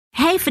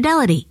Hey,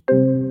 Fidelity.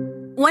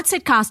 What's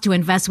it cost to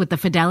invest with the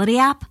Fidelity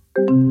app?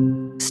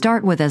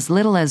 Start with as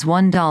little as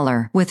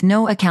 $1 with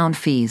no account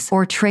fees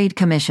or trade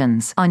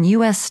commissions on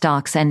U.S.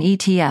 stocks and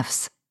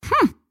ETFs.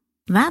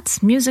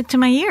 That's music to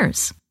my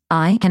ears.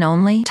 I can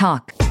only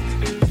talk.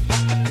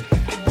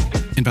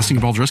 Investing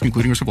involves risk,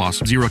 including risk of loss.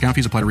 Zero account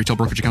fees apply to retail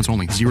brokerage accounts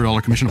only.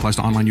 $0 commission applies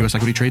to online U.S.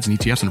 equity trades and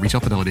ETFs and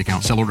retail Fidelity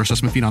accounts. Sell order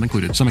assessment fee not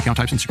included. Some account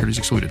types and securities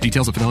excluded.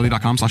 Details at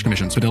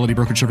fidelity.com/commissions. Fidelity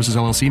Brokerage Services,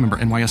 LLC, member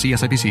NYSE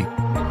SIPC.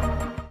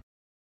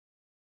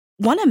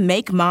 Want to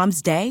make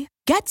Mom's day?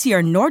 Get to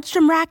your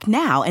Nordstrom Rack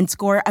now and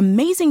score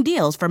amazing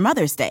deals for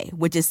Mother's Day,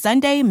 which is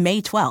Sunday,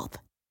 May 12th.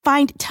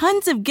 Find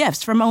tons of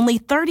gifts from only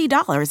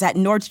 $30 at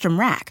Nordstrom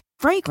Rack.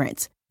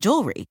 Fragrance,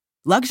 jewelry,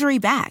 luxury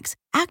bags,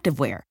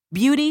 activewear,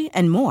 beauty,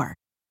 and more.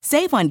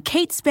 Save on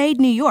Kate Spade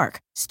New York,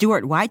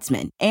 Stuart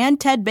Weitzman, and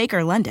Ted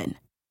Baker London.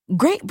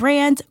 Great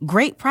brands,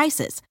 great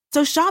prices.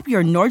 So shop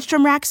your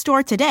Nordstrom Rack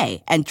store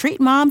today and treat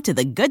Mom to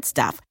the good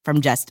stuff from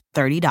just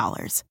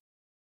 $30.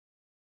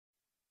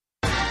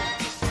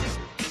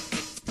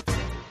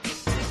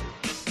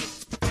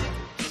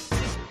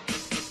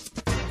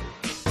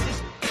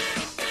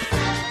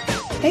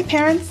 Hey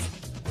parents,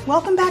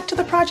 welcome back to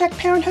the Project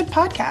Parenthood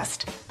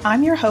podcast.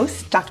 I'm your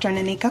host, Dr.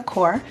 Nanika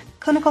Kaur,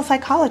 clinical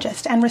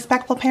psychologist and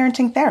respectful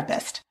parenting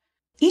therapist.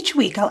 Each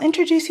week, I'll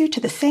introduce you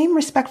to the same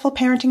respectful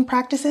parenting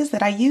practices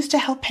that I use to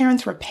help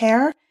parents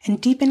repair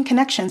and deepen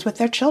connections with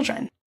their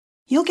children.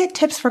 You'll get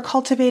tips for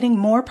cultivating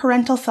more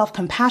parental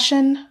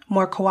self-compassion,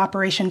 more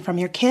cooperation from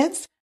your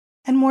kids,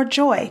 and more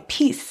joy,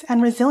 peace,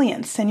 and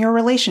resilience in your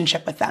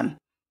relationship with them.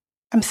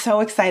 I'm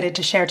so excited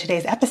to share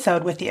today's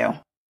episode with you.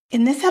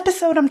 In this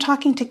episode, I'm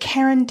talking to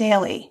Karen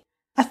Daly,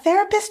 a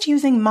therapist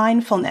using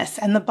mindfulness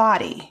and the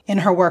body in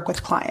her work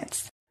with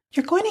clients.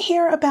 You're going to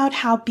hear about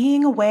how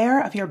being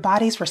aware of your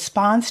body's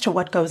response to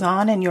what goes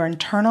on in your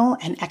internal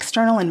and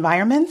external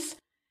environments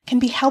can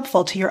be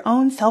helpful to your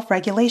own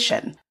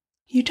self-regulation.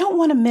 You don't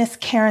want to miss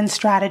Karen's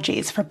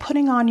strategies for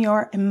putting on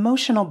your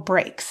emotional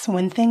brakes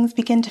when things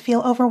begin to feel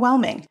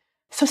overwhelming,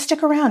 so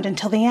stick around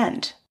until the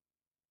end.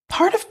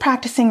 Part of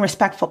practicing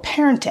respectful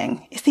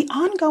parenting is the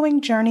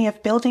ongoing journey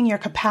of building your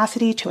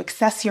capacity to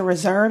access your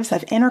reserves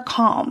of inner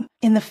calm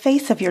in the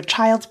face of your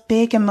child's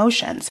big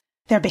emotions,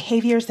 their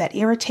behaviors that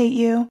irritate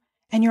you,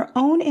 and your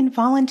own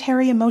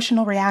involuntary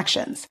emotional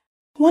reactions.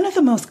 One of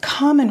the most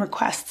common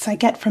requests I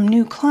get from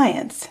new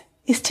clients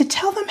is to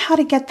tell them how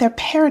to get their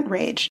parent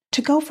rage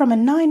to go from a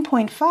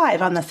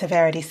 9.5 on the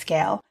severity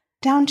scale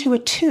down to a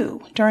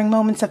 2 during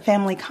moments of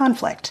family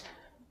conflict.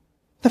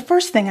 The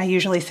first thing I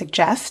usually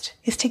suggest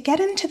is to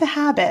get into the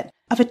habit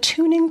of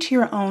attuning to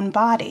your own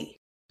body.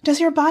 Does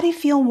your body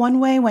feel one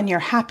way when you're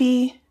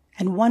happy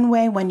and one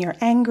way when you're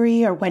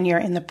angry or when you're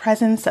in the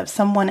presence of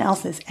someone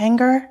else's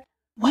anger?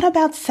 What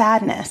about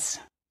sadness?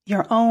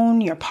 Your own,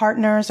 your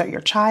partner's, or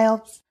your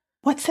child's?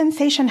 What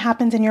sensation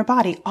happens in your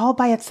body all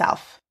by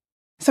itself?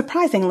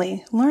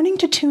 Surprisingly, learning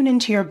to tune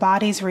into your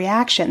body's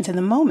reactions in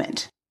the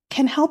moment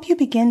can help you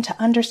begin to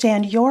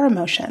understand your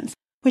emotions,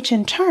 which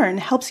in turn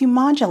helps you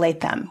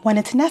modulate them when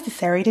it's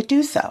necessary to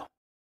do so.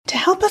 To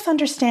help us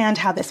understand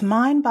how this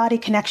mind-body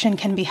connection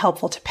can be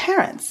helpful to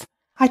parents,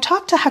 I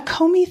talked to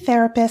Hakomi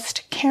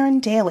therapist Karen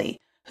Daly,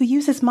 who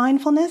uses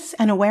mindfulness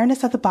and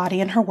awareness of the body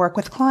in her work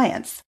with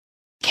clients.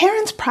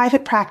 Karen's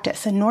private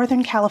practice in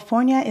Northern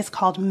California is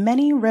called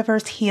Many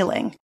Rivers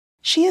Healing.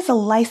 She is a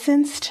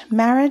licensed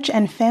marriage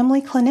and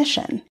family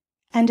clinician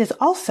and is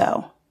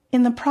also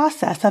in the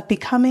process of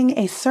becoming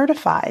a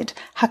certified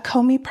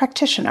Hakomi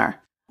practitioner,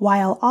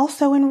 while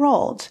also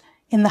enrolled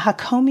in the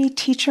Hakomi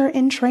Teacher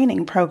in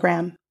Training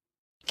program.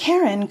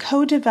 Karen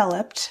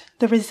co-developed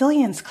the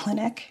Resilience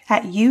Clinic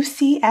at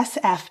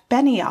UCSF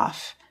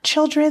Benioff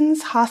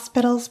Children's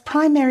Hospital's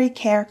Primary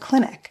Care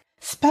Clinic,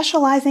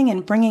 specializing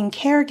in bringing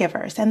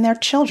caregivers and their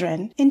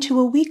children into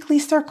a weekly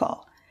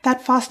circle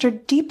that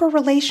fostered deeper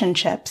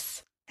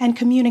relationships and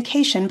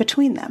communication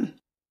between them.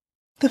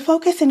 The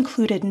focus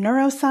included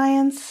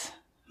neuroscience,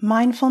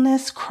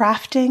 mindfulness,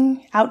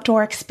 crafting,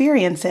 outdoor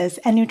experiences,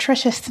 and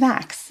nutritious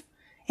snacks,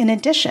 in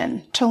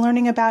addition to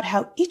learning about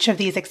how each of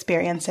these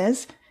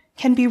experiences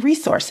can be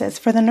resources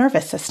for the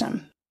nervous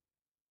system.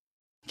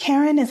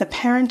 Karen is a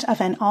parent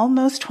of an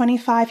almost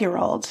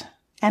 25-year-old,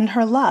 and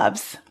her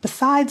loves,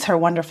 besides her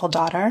wonderful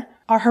daughter,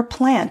 are her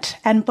plant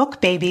and book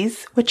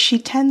babies, which she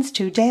tends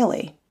to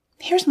daily.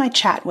 Here's my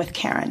chat with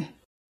Karen.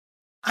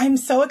 I'm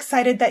so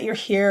excited that you're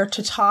here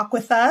to talk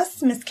with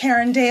us, Miss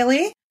Karen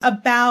Daly,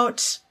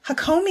 about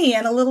Hakomi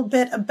and a little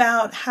bit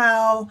about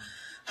how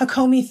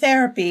Hakomi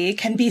therapy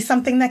can be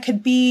something that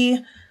could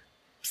be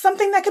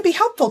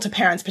helpful to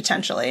parents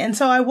potentially. And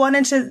so I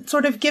wanted to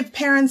sort of give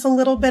parents a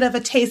little bit of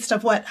a taste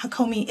of what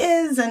Hakomi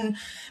is and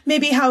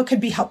maybe how it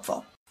could be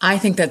helpful. I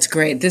think that's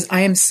great.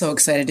 I am so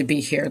excited to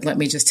be here. Let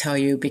me just tell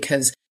you,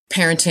 because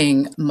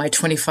parenting my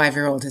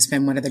 25-year-old has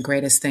been one of the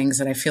greatest things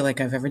that I feel like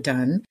I've ever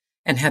done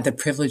and had the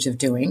privilege of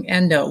doing.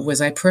 And no,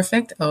 was I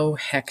perfect? Oh,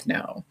 heck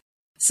no.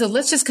 So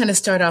let's just kind of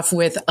start off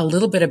with a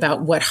little bit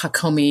about what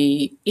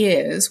Hakomi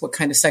is, what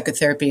kind of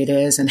psychotherapy it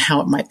is, and how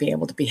it might be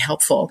able to be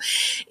helpful.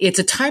 It's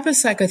a type of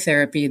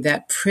psychotherapy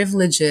that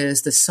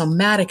privileges the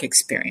somatic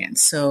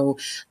experience. So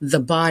the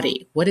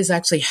body, what is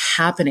actually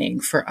happening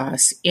for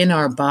us in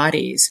our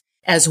bodies,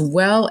 as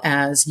well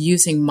as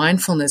using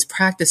mindfulness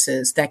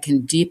practices that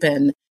can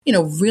deepen,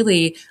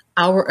 really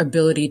our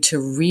ability to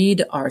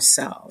read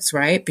ourselves,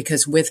 right?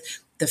 Because with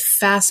the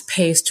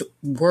fast-paced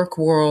work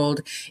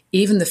world,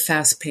 even the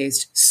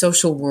fast-paced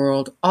social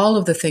world, all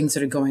of the things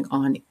that are going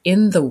on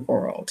in the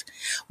world,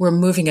 we're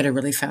moving at a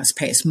really fast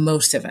pace.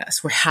 Most of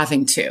us, we're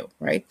having to,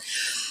 right?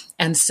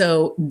 And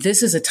so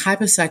this is a type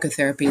of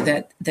psychotherapy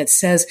that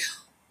says,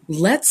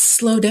 let's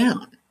slow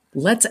down.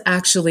 Let's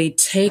actually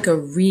take a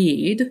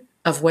read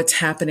of what's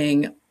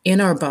happening in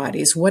our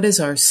bodies. What is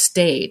our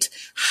state?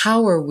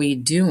 How are we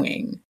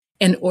doing?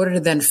 In order to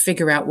then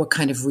figure out what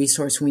kind of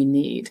resource we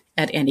need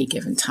at any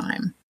given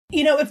time.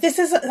 If this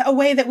is a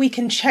way that we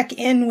can check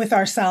in with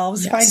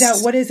ourselves, Yes. find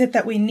out what is it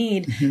that we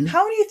need,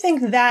 how do you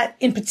think that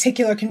in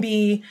particular can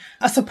be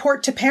a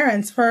support to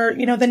parents for,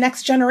 the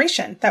next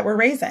generation that we're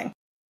raising?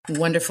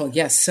 Wonderful.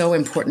 Yes. So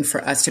important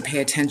for us to pay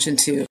attention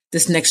to.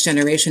 This next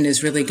generation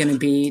is really going to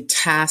be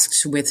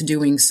tasked with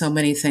doing so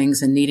many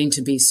things and needing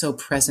to be so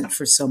present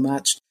for so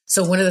much.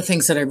 So one of the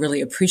things that I really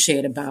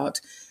appreciate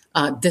about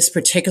this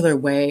particular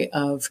way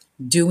of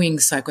doing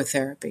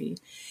psychotherapy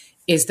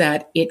is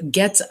that it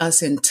gets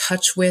us in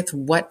touch with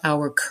what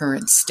our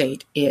current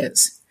state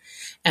is.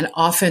 And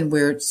often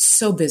we're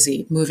so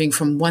busy moving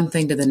from one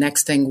thing to the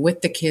next thing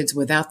with the kids,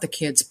 without the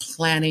kids,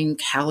 planning,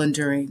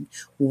 calendaring,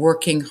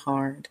 working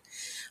hard,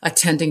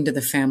 attending to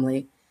the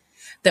family,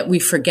 that we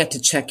forget to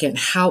check in.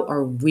 How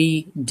are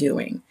we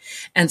doing?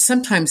 And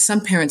sometimes some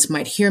parents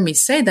might hear me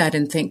say that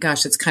and think,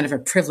 gosh, it's kind of a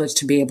privilege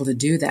to be able to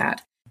do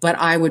that. But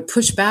I would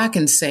push back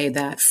and say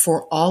that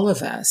for all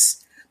of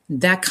us,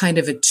 that kind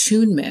of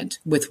attunement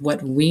with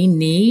what we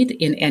need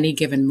in any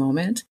given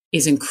moment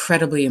is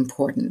incredibly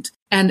important.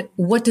 And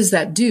what does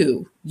that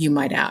do, you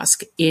might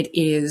ask? It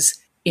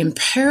is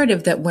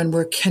imperative that when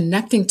we're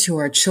connecting to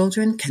our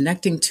children,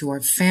 connecting to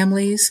our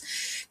families,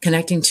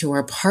 connecting to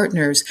our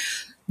partners,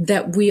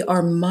 that we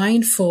are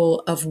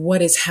mindful of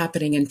what is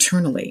happening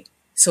internally.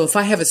 So if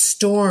I have a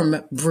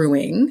storm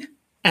brewing,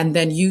 and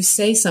then you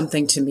say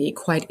something to me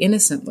quite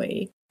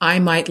innocently, I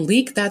might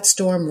leak that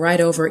storm right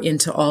over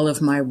into all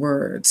of my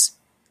words.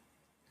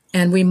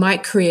 And we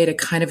might create a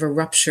kind of a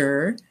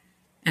rupture,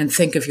 and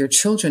think of your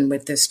children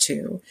with this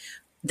too,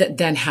 that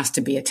then has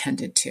to be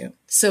attended to.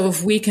 So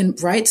if we can,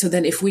 right? So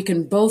then if we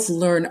can both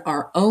learn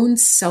our own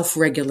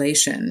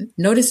self-regulation,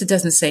 notice it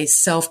doesn't say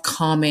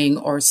self-calming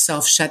or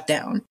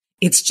self-shutdown.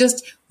 It's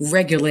just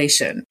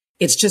regulation.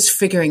 It's just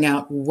figuring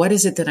out what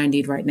is it that I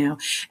need right now.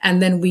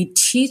 And then we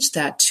teach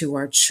that to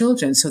our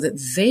children so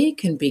that they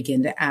can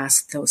begin to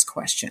ask those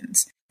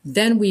questions.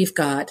 Then we've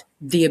got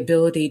the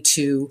ability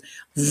to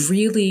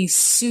really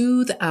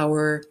soothe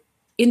our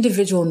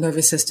individual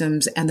nervous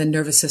systems and the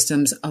nervous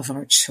systems of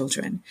our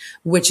children,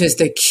 which is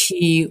the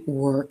key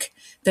work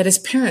that as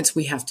parents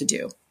we have to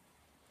do.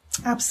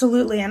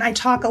 Absolutely. And I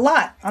talk a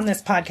lot on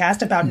this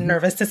podcast about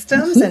nervous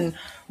systems and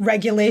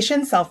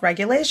regulation,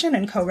 self-regulation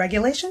and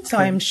co-regulation. So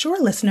I'm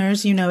sure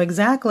listeners, you know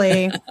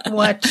exactly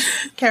what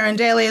Karen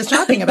Daly is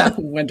talking about.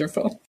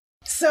 Wonderful.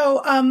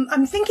 So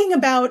I'm thinking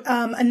about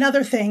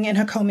another thing in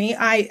Hakomi.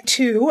 I,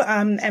 too,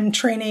 am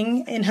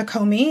training in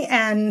Hakomi,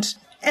 and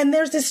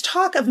there's this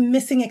talk of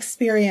missing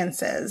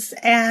experiences.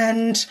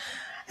 And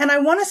I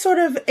want to sort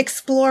of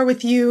explore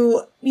with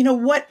you,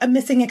 what a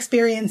missing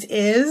experience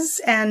is,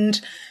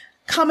 and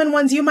common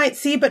ones you might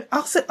see, but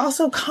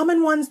also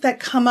common ones that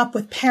come up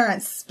with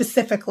parents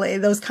specifically,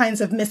 those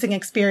kinds of missing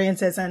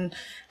experiences and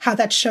how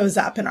that shows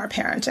up in our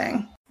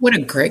parenting. What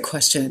a great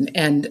question.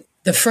 And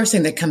the first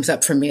thing that comes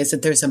up for me is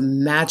that there's a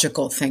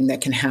magical thing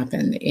that can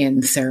happen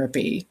in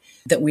therapy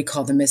that we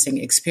call the missing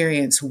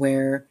experience,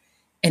 where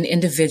an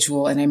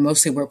individual, and I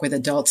mostly work with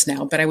adults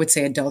now, but I would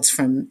say adults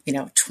from,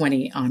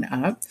 20 on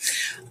up,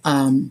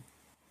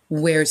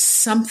 where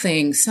some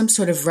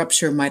sort of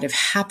rupture might have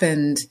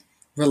happened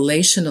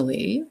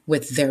relationally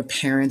with their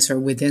parents or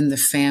within the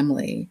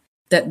family,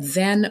 that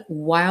then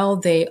while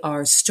they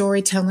are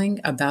storytelling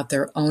about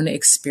their own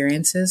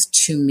experiences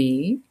to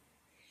me,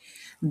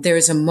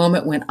 there's a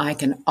moment when I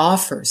can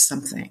offer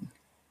something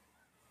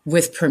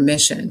with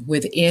permission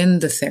within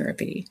the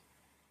therapy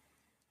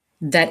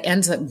that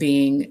ends up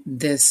being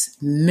this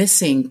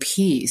missing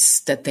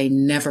piece that they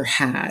never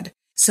had.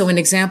 So an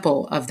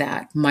example of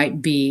that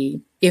might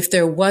be if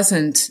there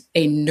wasn't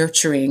a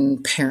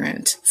nurturing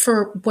parent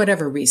for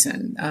whatever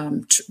reason,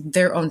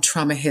 their own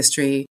trauma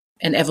history,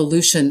 an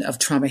evolution of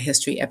trauma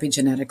history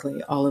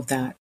epigenetically, all of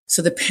that.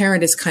 So the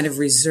parent is kind of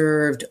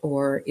reserved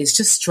or is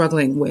just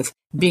struggling with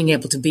being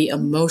able to be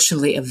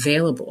emotionally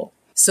available.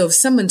 So if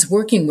someone's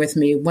working with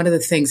me, one of the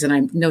things, and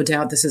I'm no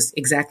doubt this is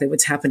exactly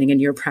what's happening in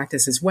your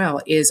practice as well,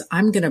 is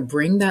I'm going to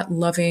bring that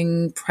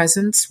loving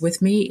presence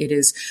with me. It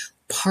is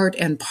part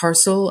and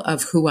parcel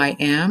of who I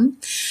am.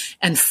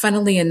 And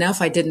funnily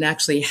enough, I didn't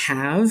actually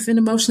have an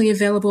emotionally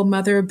available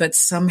mother, but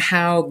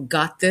somehow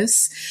got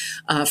this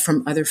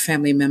from other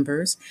family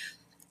members.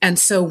 And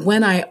so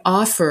when I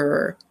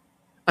offer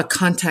a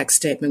context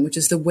statement, which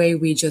is the way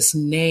we just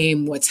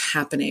name what's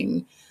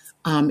happening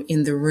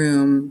in the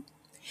room,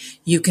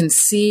 you can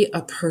see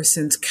a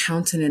person's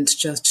countenance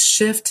just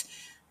shift.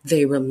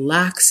 They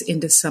relax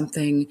into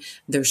something,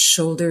 their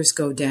shoulders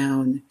go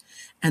down,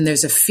 and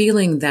there's a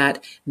feeling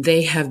that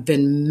they have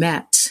been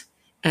met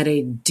at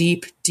a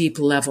deep, deep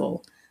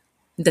level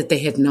that they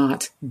had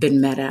not been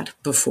met at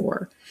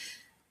before.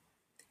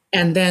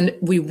 And then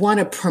we want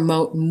to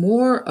promote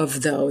more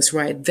of those,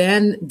 right?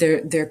 Then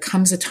there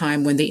comes a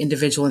time when the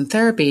individual in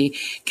therapy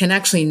can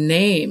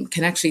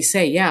actually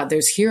say, yeah,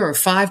 here are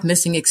 5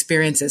 missing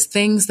experiences,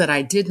 things that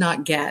I did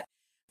not get,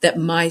 that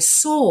my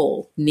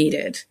soul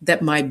needed,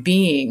 that my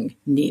being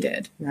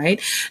needed, right?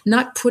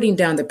 Not putting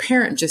down the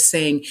parent, just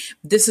saying,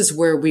 this is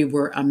where we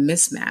were a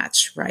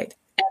mismatch, right?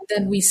 And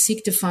then we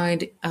seek to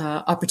find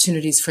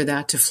opportunities for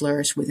that to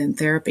flourish within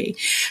therapy.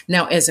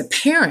 Now, as a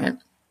parent,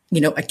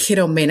 a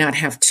kiddo may not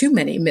have too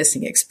many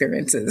missing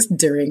experiences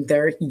during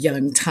their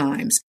young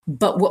times.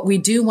 But what we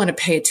do want to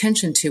pay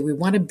attention to, we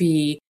want to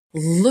be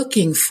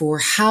looking for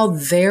how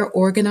they're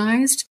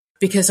organized,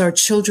 because our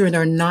children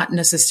are not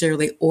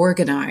necessarily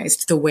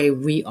organized the way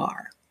we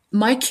are.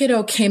 My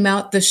kiddo came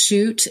out the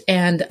chute,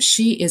 and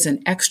she is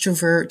an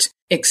extrovert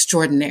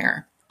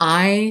extraordinaire.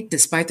 I,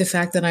 despite the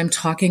fact that I'm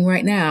talking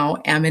right now,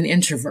 am an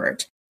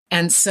introvert.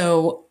 And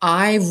so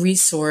I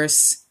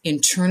resource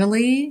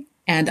internally,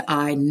 and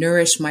I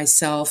nourish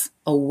myself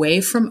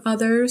away from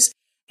others.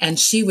 And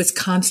she was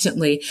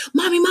constantly,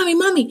 mommy, mommy,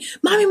 mommy,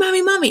 mommy,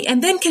 mommy, mommy.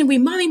 And then can we,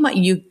 mommy, mommy?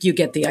 You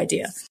get the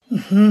idea.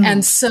 Mm-hmm.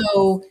 And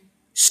so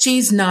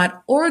she's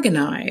not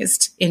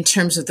organized in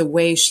terms of the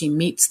way she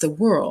meets the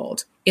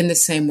world in the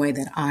same way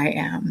that I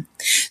am.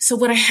 So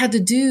what I had to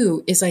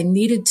do is I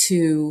needed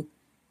to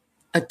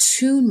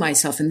attune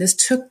myself, and this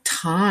took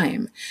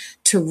time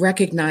to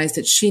recognize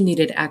that she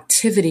needed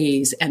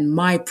activities and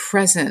my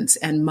presence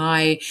and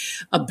my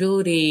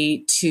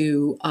ability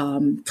to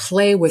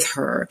play with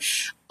her,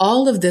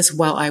 all of this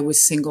while I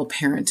was single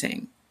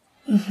parenting.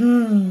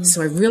 Mm-hmm.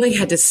 So I really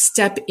had to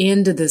step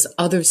into this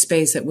other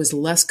space that was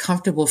less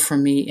comfortable for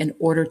me in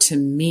order to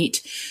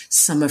meet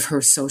some of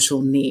her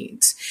social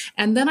needs.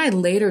 And then I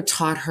later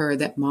taught her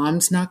that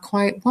mom's not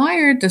quite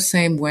wired the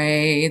same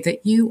way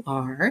that you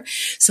are.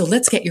 So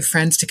let's get your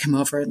friends to come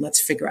over and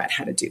let's figure out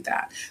how to do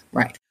that.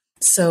 Right.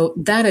 So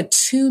that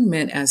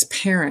attunement as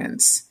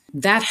parents,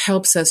 that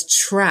helps us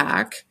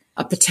track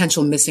a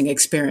potential missing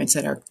experience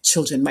that our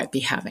children might be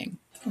having.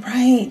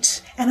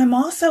 Right. And I'm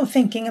also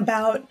thinking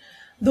about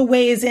the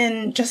ways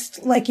in,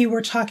 just like you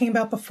were talking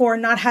about before,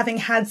 not having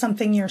had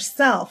something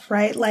yourself,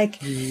 right? Like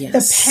yes.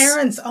 The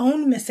parent's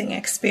own missing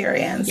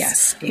experience.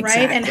 Yes, exactly.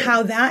 Right? And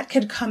how that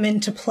could come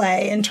into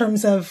play in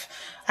terms of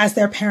as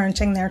they're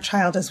parenting their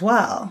child as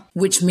well.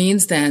 Which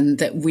means then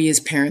that we as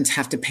parents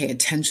have to pay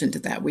attention to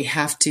that. We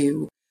have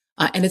to,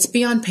 and it's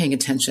beyond paying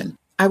attention.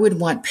 I would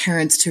want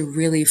parents to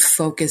really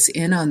focus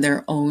in on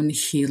their own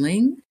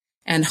healing.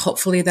 And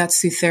hopefully that's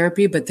through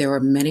therapy, but there are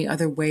many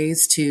other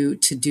ways to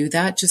do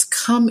that. Just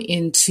come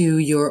into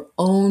your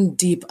own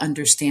deep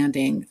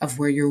understanding of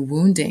where your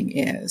wounding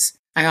is.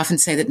 I often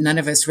say that none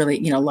of us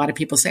really, a lot of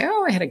people say,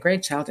 oh, I had a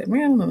great childhood.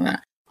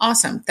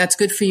 Awesome. That's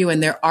good for you.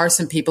 And there are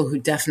some people who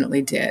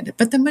definitely did.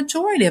 But the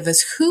majority of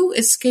us, who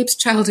escapes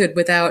childhood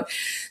without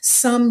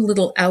some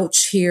little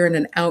ouch here and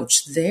an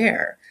ouch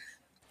there?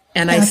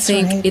 And that's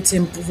I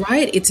think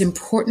right. It's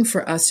important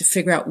for us to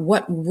figure out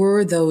what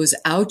were those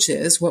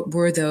ouches, what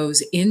were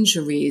those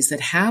injuries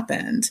that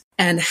happened,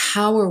 and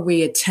how are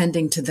we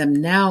attending to them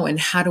now, and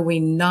how do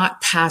we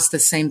not pass the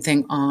same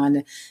thing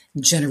on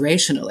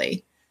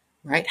generationally,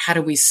 right? How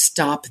do we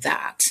stop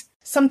that?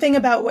 Something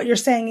about what you're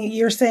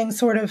saying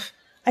sort of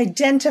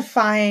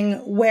identifying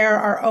where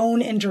our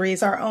own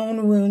injuries, our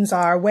own wounds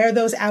are, where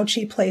those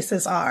ouchy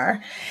places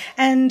are.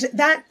 And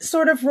that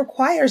sort of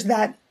requires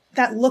that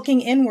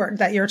looking inward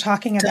that you're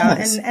talking about.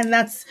 And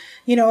that's,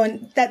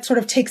 and that sort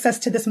of takes us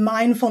to this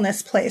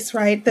mindfulness place,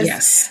 right?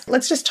 Yes.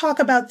 Let's just talk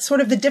about sort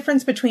of the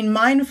difference between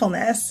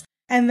mindfulness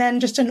and then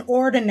just an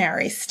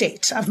ordinary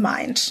state of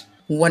mind.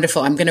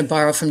 Wonderful. I'm going to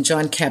borrow from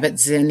Jon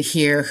Kabat-Zinn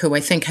here, who I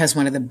think has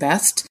one of the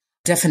best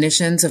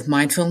definitions of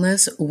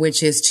mindfulness,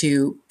 which is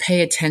to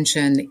pay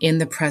attention in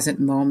the present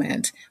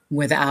moment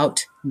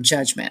without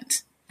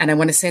judgment. And I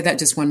want to say that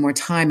just one more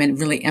time and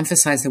really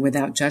emphasize the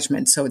without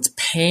judgment. So it's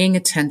paying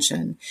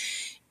attention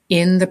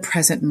in the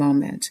present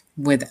moment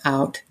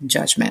without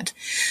judgment.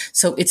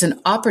 So it's an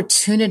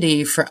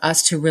opportunity for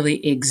us to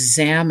really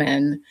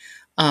examine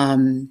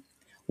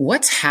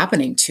what's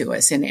happening to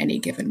us in any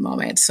given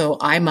moment. So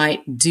I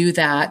might do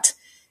that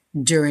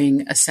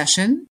during a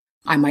session.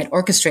 I might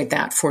orchestrate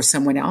that for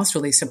someone else,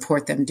 really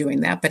support them doing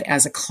that. But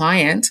as a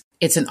client,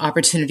 it's an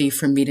opportunity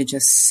for me to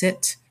just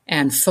sit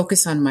and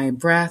focus on my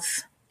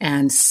breath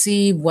and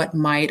see what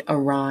might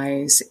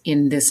arise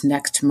in this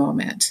next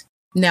moment.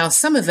 Now,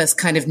 some of us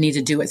kind of need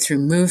to do it through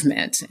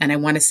movement. And I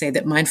want to say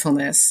that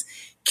mindfulness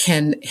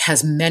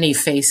has many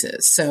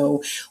faces.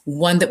 So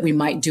one that we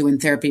might do in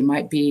therapy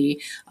might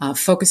be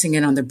focusing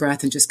in on the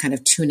breath and just kind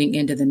of tuning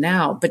into the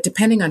now. But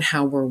depending on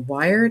how we're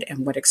wired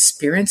and what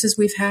experiences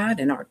we've had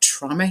and our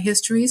trauma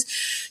histories,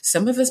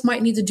 some of us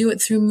might need to do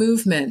it through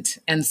movement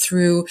and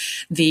through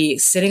the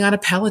sitting on a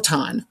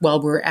Peloton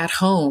while we're at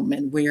home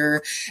and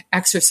we're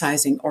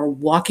exercising or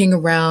walking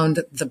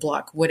around the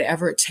block,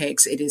 whatever it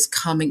takes. It is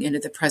coming into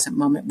the present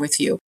moment with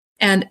you.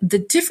 And the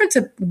difference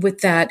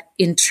with that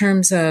in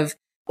terms of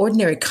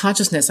ordinary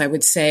consciousness, I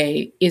would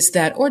say, is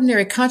that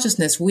ordinary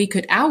consciousness,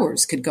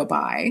 hours could go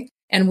by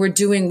and we're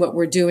doing what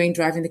we're doing,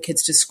 driving the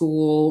kids to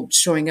school,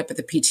 showing up at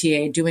the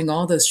PTA, doing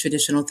all those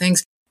traditional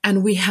things.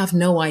 And we have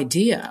no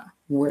idea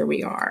where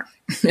we are.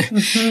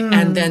 Mm-hmm.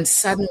 And then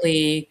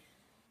suddenly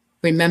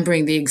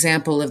remembering the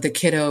example of the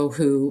kiddo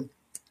who,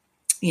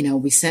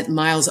 we sent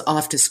Miles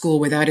off to school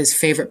without his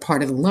favorite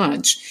part of the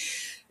lunch.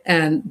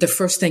 And the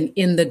first thing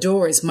in the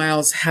door is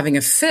Miles having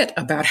a fit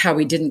about how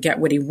he didn't get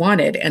what he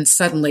wanted. And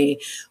suddenly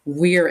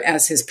we're,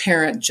 as his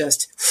parent,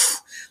 just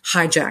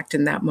hijacked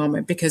in that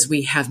moment because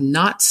we have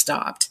not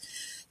stopped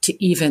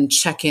to even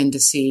check in to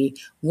see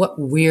what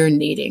we're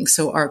needing.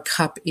 So our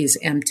cup is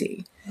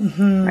empty,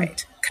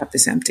 right? Cup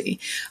is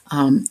empty.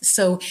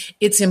 So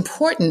it's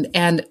important.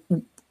 And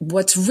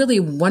what's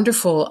really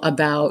wonderful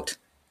about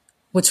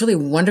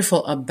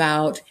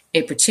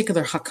a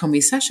particular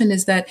Hakomi session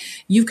is that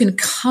you can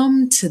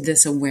come to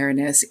this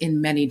awareness in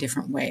many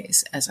different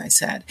ways, as I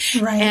said.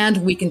 Right.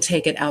 And we can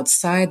take it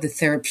outside the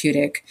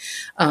therapeutic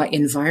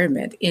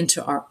environment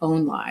into our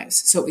own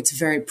lives. So it's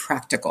very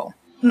practical.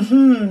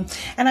 Mm-hmm.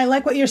 And I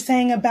like what you're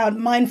saying about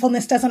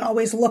mindfulness doesn't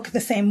always look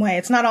the same way.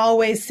 It's not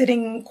always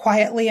sitting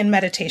quietly in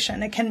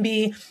meditation. It can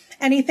be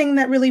anything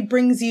that really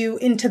brings you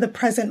into the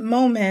present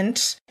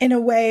moment in a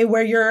way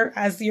where you're,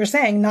 as you're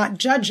saying, not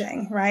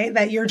judging, right?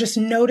 That you're just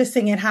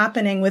noticing it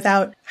happening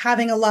without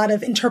having a lot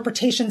of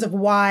interpretations of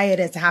why it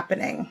is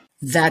happening.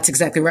 That's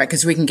exactly right,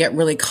 because we can get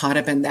really caught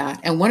up in that.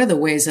 And one of the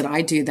ways that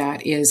I do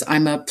that is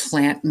I'm a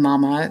plant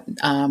mama,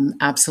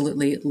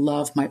 absolutely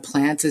love my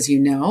plants, as you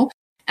know.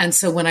 And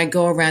so when I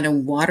go around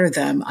and water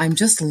them, I'm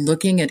just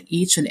looking at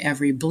each and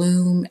every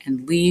bloom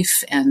and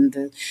leaf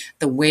and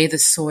the way the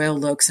soil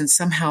looks. And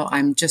somehow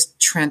I'm just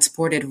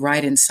transported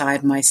right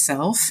inside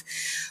myself.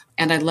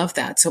 And I love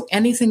that. So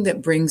anything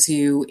that brings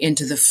you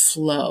into the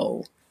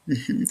flow.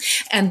 Mm-hmm.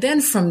 And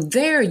then from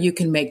there, you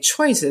can make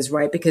choices,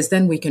 right? Because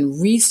then we can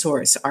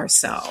resource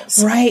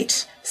ourselves.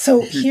 Right.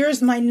 So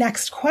here's my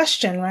next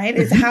question, right?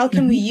 Is how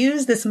can we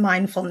use this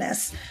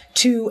mindfulness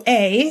to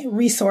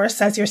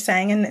resource, as you're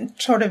saying, and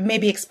sort of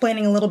maybe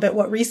explaining a little bit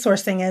what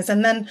resourcing is.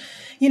 And then,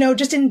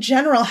 just in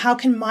general, how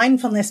can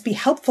mindfulness be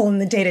helpful in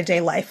the day-to-day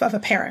life of a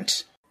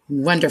parent?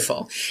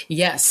 Wonderful.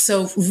 Yes.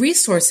 So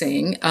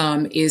resourcing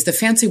is the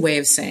fancy way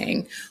of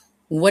saying,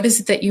 what is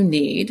it that you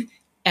need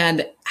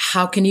and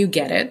how can you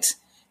get it?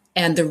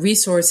 And the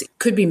resource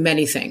could be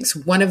many things.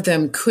 One of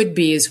them could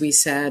be, as we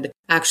said,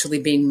 actually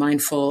being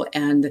mindful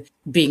and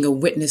being a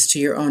witness to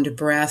your own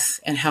breath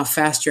and how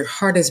fast your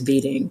heart is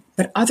beating.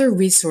 But other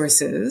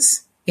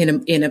resources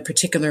in a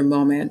particular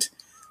moment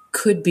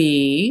could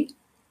be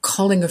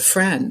calling a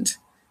friend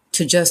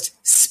to just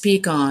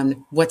speak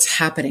on what's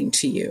happening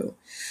to you.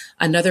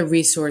 Another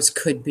resource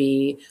could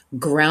be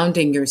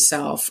grounding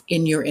yourself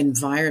in your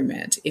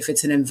environment, if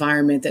it's an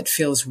environment that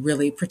feels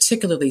really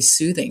particularly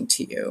soothing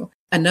to you.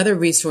 Another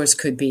resource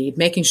could be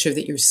making sure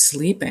that you're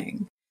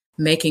sleeping,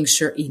 making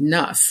sure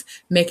enough,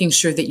 making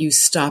sure that you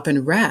stop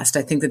and rest.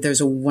 I think that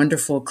there's a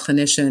wonderful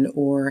clinician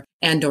or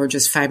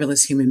just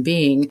fabulous human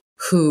being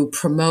who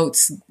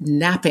promotes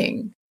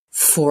napping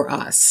for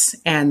us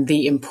and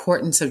the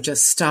importance of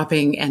just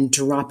stopping and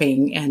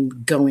dropping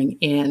and going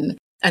in.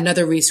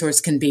 Another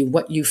resource can be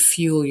what you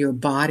fuel your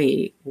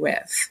body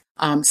with.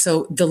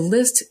 So the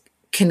list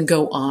can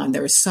go on.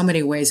 There are so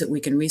many ways that we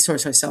can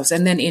resource ourselves.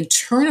 And then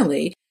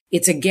internally,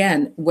 it's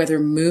again, whether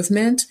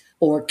movement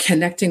or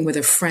connecting with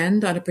a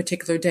friend on a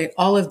particular day,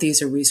 all of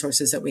these are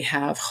resources that we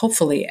have,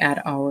 hopefully,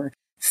 at our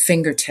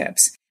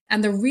fingertips.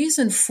 And the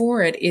reason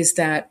for it is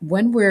that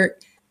when we're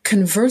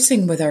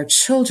conversing with our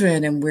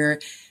children and we're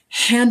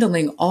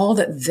handling all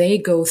that they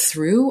go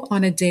through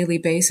on a daily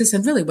basis,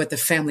 and really what the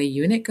family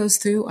unit goes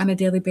through on a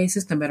daily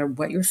basis, no matter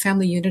what your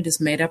family unit is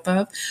made up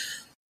of,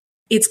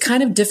 it's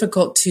kind of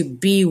difficult to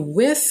be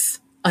with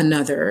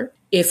another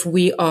if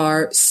we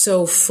are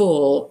so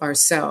full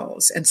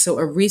ourselves. And so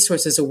a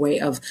resource is a way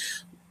of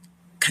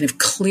kind of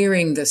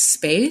clearing the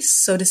space,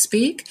 so to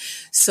speak,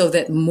 so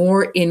that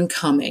more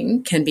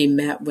incoming can be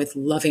met with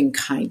loving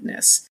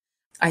kindness.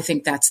 I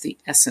think that's the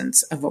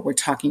essence of what we're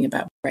talking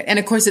about. Right. And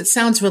of course, it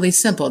sounds really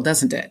simple,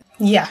 doesn't it?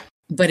 Yeah.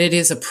 But it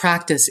is a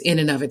practice in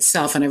and of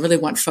itself. And I really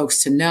want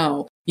folks to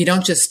know you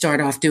don't just start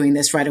off doing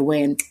this right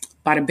away and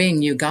bada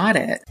bing, you got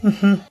it.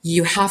 Mm-hmm.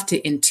 You have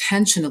to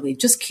intentionally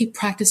just keep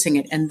practicing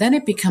it. And then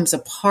it becomes a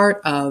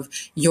part of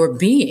your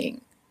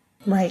being.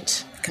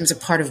 Right. It becomes a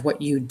part of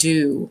what you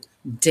do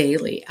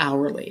daily,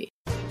 hourly.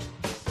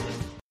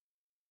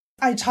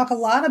 I talk a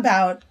lot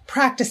about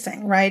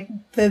practicing, right?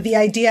 The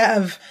idea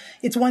of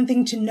it's one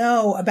thing to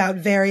know about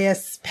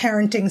various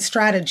parenting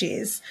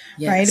strategies,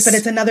 right? But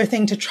it's another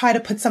thing to try to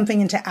put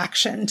something into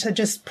action, to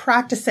just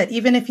practice it,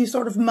 even if you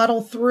sort of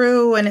muddle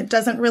through and it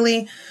doesn't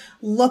really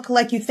look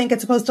like you think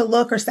it's supposed to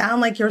look or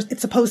sound like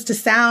it's supposed to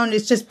sound.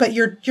 It's just, but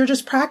you're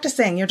just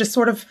practicing. You're just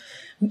sort of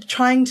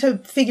trying to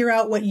figure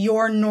out what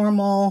your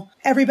normal,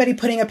 everybody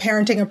putting a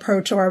parenting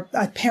approach or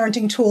a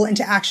parenting tool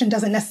into action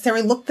doesn't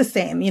necessarily look the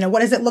same. You know,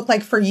 what does it look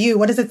like for you?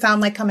 What does it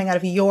sound like coming out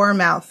of your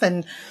mouth?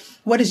 And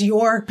what does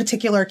your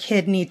particular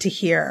kid need to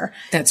hear?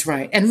 That's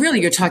right. And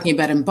really, you're talking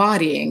about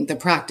embodying the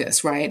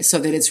practice, right? So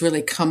that it's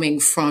really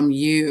coming from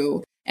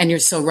you. And you're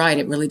so right.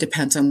 It really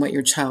depends on what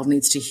your child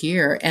needs to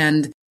hear.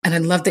 And I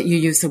love that you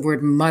use the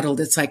word muddled.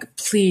 It's like,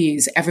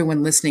 please,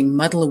 everyone listening,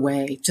 muddle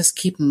away. Just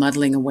keep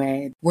muddling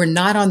away. We're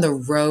not on the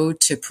road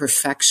to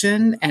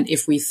perfection. And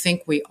if we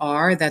think we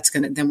are,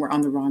 then we're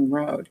on the wrong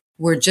road.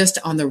 We're just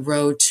on the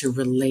road to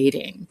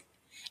relating.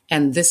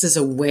 And this is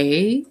a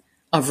way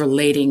of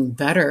relating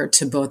better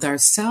to both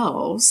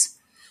ourselves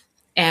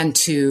and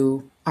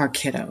to our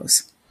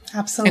kiddos.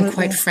 Absolutely. And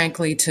quite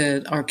frankly,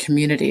 to our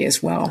community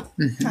as well.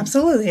 Mm-hmm.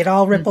 Absolutely. It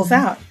all ripples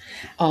out.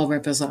 All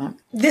ripples out.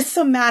 This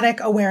somatic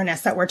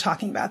awareness that we're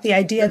talking about, the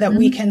idea that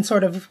we can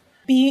sort of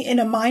be in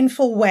a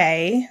mindful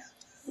way,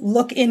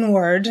 look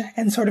inward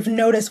and sort of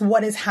notice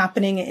what is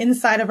happening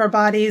inside of our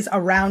bodies,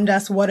 around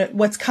us,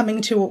 what's coming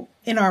to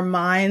in our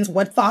minds,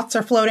 what thoughts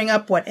are floating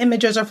up, what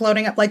images are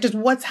floating up, like just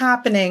what's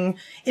happening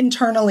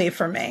internally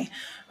for me,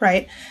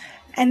 right?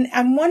 And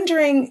I'm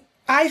wondering,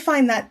 I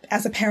find that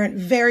as a parent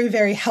very,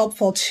 very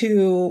helpful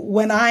to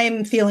when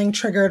I'm feeling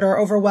triggered or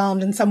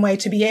overwhelmed in some way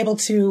to be able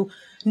to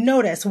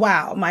notice,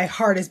 wow, my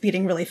heart is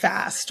beating really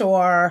fast,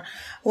 or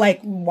like,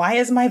 why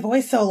is my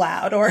voice so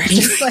loud? Or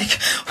just like,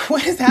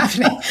 what is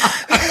happening?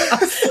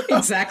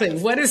 Exactly.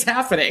 What is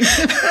happening?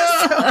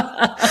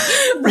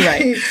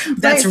 Right.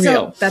 That's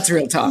real. That's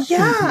real talk.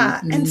 Yeah.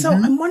 Mm-hmm. And so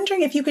I'm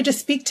wondering if you could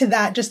just speak to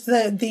that, just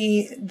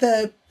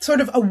the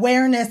sort of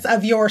awareness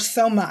of your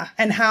soma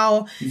and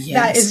how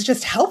that is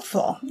just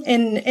helpful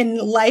in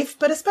life,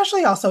 but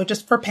especially also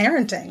just for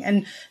parenting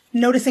and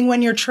noticing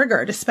when you're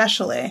triggered,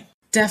 especially.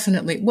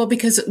 Definitely. Well,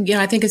 because,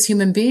 I think as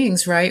human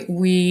beings, right,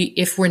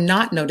 if we're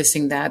not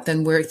noticing that,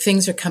 then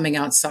things are coming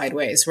out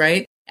sideways,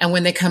 right? And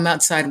when they come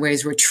out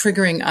sideways, we're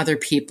triggering other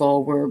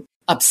people. We're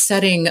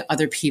upsetting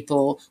other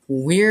people.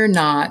 We're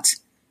not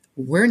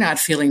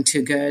feeling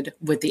too good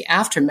with the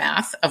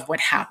aftermath of what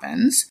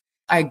happens.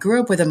 I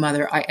grew up with a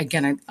mother. I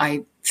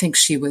think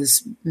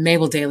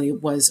Mabel Daly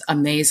was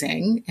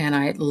amazing, and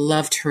I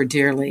loved her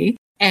dearly.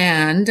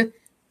 And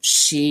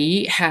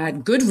she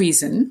had good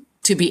reason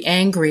to be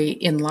angry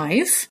in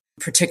life,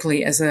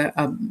 particularly as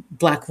a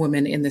Black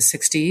woman in the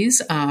 60s,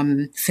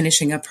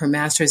 finishing up her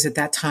master's at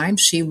that time.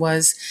 She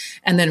was,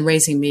 and then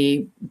raising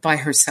me by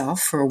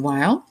herself for a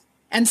while.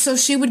 And so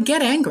she would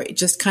get angry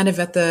just kind of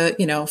at the,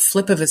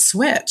 flip of a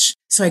switch.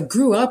 So I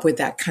grew up with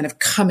that kind of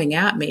coming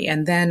at me.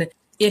 And then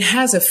it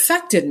has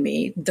affected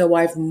me, though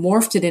I've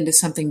morphed it into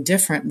something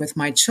different with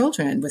my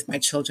children.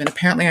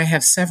 Apparently I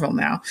have several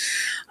now,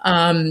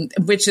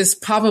 which is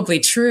probably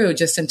true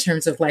just in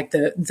terms of like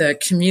the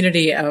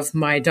community of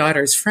my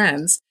daughter's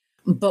friends.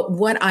 But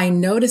what I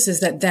notice is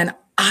that then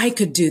I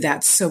could do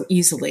that so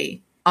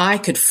easily. I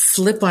could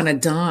flip on a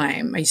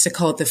dime. I used to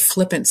call it the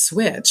flippant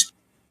switch.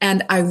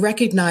 And I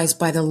recognized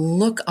by the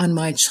look on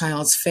my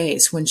child's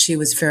face when she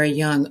was very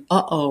young,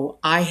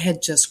 I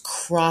had just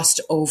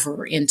crossed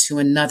over into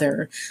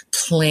another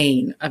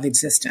plane of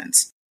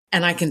existence.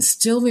 And I can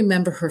still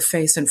remember her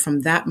face. And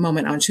from that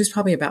moment on, she was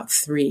probably about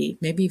 3,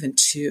 maybe even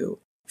 2.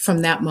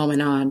 From that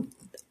moment on,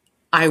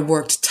 I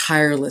worked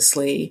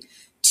tirelessly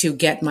to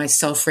get my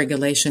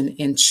self-regulation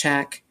in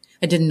check.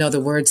 I didn't know the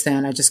words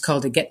then. I just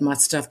called it getting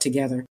myself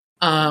together.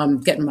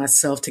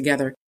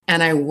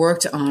 And I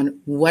worked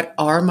on what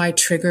are my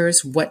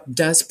triggers? What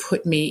does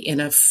put me in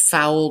a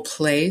foul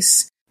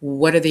place?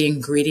 What are the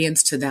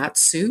ingredients to that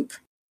soup?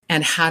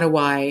 And how do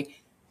I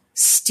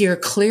steer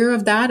clear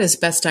of that as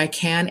best I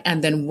can?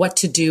 And then what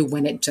to do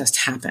when it just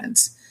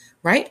happens,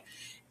 right?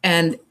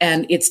 And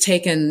it's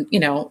taken,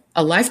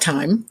 a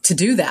lifetime to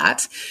do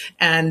that.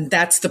 And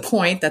that's the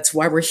point. That's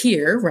why we're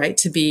here, right?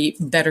 To be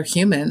better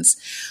humans.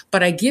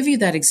 But I give you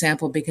that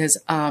example because,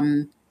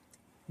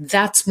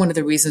 that's one of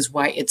the reasons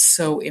why it's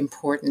so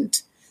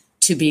important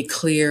to be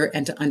clear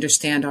and to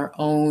understand our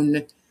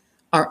own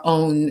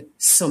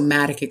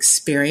somatic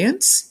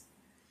experience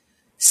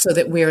so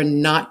that we are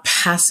not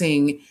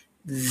passing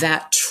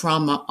that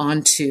trauma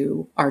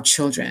onto our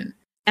children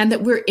and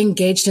that we're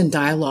engaged in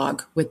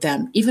dialogue with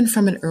them, even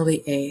from an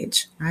early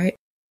age, right?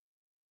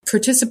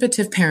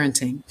 Participative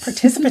parenting.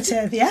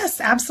 Participative.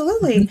 Yes,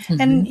 absolutely. Mm-hmm.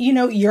 And,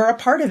 you're a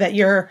part of it.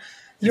 You're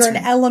an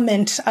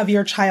element of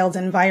your child's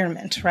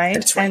environment, right?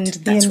 That's right. And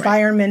the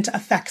environment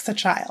affects a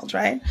child,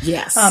 right?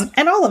 Yes.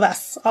 And all of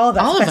us.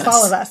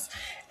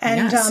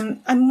 And Yes.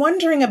 I'm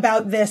wondering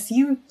about this.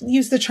 You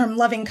used the term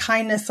loving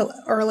kindness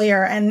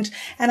earlier, and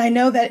I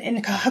know that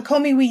in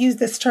Hakomi we use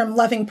this term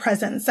loving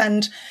presence.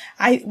 And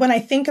when I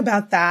think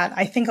about that,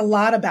 I think a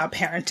lot about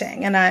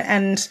parenting.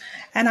 And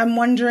I'm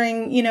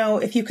wondering,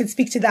 if you could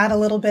speak to that a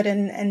little bit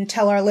and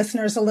tell our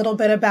listeners a little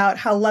bit about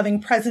how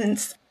loving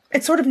presence,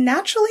 it sort of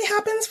naturally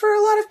happens for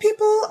a lot of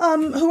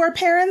people who are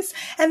parents.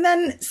 And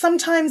then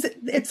sometimes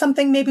it's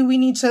something maybe we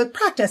need to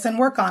practice and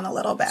work on a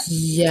little bit.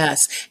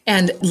 Yes.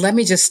 And let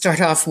me just start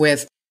off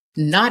with,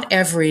 not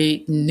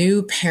every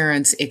new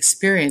parent's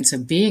experience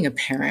of being a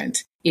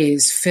parent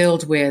is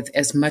filled with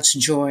as much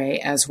joy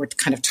as we're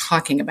kind of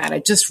talking about. I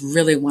just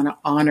really want to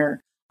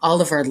honor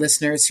all of our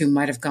listeners who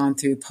might have gone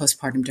through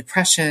postpartum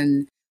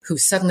depression, who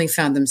suddenly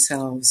found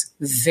themselves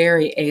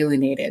very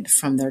alienated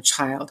from their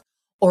child,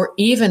 or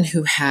even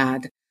who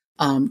had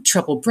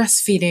trouble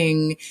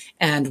breastfeeding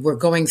and were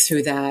going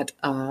through that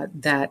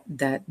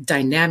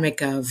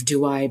dynamic of,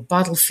 do I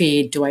bottle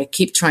feed? Do I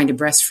keep trying to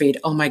breastfeed?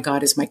 Oh my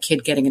God, is my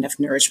kid getting enough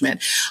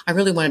nourishment? I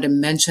really wanted to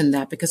mention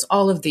that because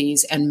all of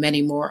these and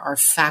many more are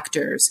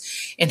factors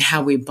in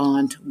how we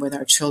bond with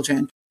our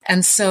children.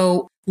 And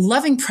so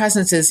loving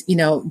presence is,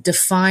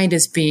 defined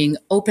as being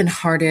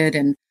open-hearted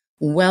and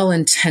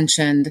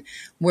well-intentioned,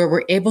 where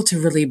we're able to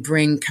really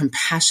bring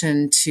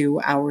compassion to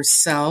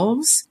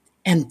ourselves.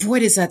 And boy,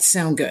 does that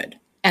sound good.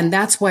 And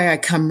that's why I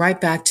come right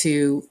back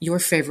to your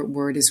favorite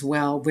word as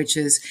well, which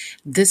is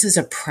this is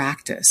a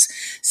practice.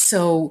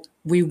 So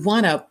we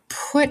want to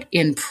put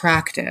in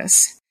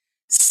practice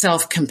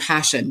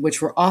self-compassion,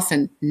 which we're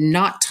often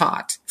not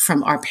taught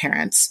from our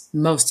parents,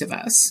 most of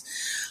us.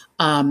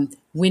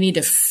 We need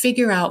to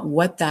figure out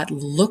what that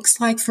looks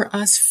like for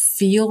us,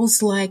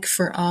 feels like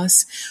for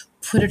us,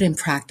 put it in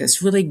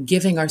practice, really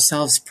giving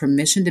ourselves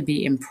permission to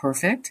be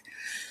imperfect.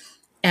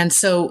 And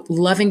so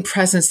loving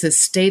presence, this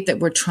state that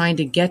we're trying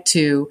to get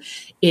to,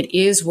 it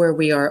is where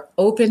we are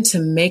open to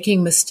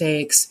making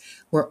mistakes.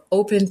 We're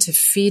open to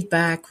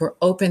feedback. We're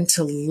open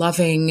to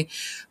loving.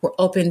 We're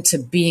open to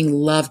being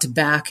loved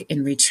back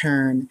in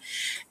return.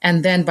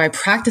 And then by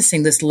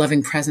practicing this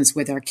loving presence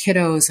with our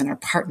kiddos and our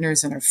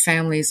partners and our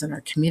families and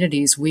our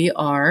communities, we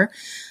are,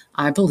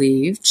 I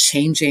believe,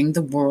 changing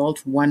the world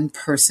one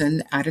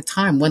person at a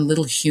time, one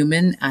little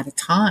human at a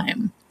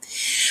time.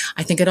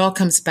 I think it all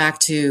comes back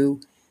to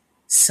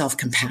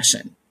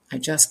self-compassion. I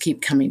just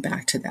keep coming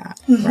back to that,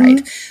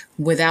 right?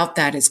 Without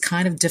that, it's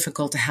kind of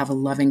difficult to have a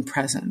loving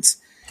presence.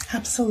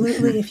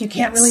 Absolutely. If you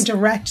can't really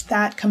direct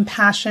that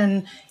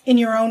compassion in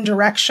your own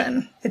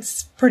direction,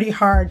 it's pretty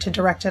hard to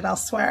direct it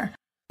elsewhere.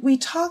 We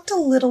talked a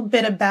little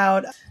bit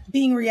about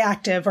being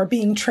reactive or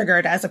being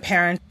triggered as a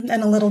parent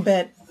and a little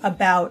bit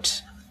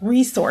about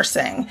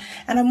resourcing.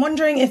 And I'm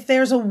wondering if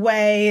there's a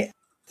way,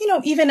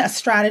 even a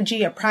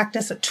strategy, a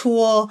practice, a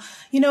tool,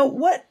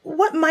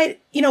 what might,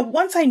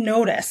 once I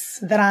notice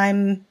that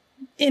I'm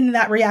in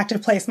that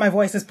reactive place, my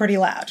voice is pretty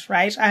loud,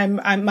 right?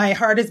 My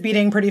heart is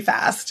beating pretty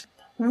fast.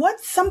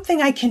 What's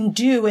something I can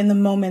do in the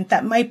moment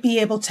that might be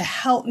able to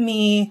help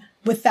me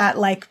with that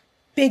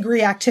big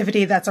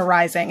reactivity that's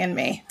arising in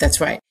me? That's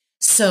right.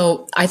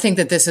 So I think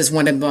that this is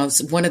one of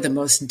the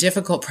most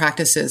difficult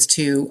practices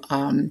to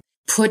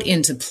put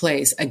into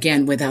place,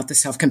 again, without the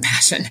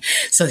self-compassion.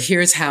 So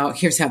here's how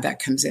that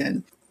comes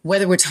in.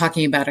 Whether we're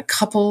talking about a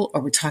couple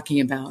or we're talking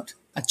about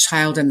a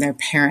child and their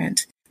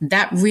parent,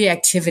 that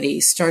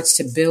reactivity starts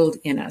to build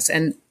in us.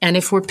 And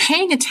if we're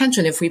paying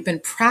attention, if we've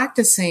been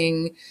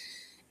practicing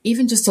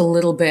even just a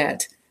little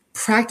bit,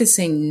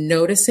 practicing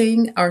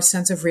noticing our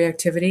sense of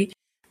reactivity,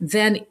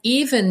 then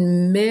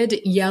even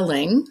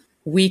mid-yelling,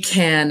 we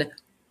can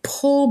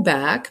pull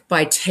back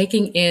by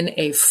taking in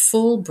a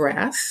full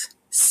breath.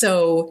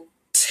 So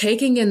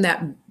taking in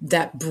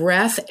that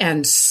breath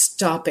and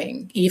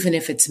stopping, even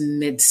if it's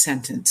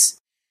mid-sentence.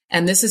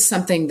 And this is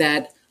something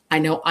that I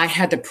know I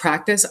had to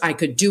practice. I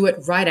could do it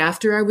right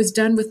after I was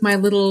done with my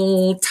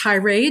little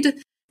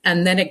tirade.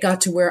 And then it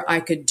got to where I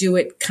could do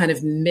it kind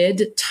of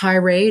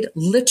mid-tirade,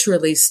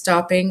 literally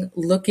stopping,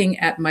 looking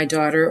at my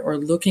daughter or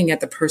looking at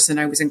the person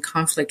I was in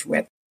conflict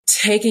with,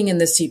 taking in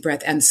this deep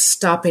breath and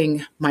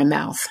stopping my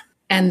mouth.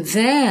 And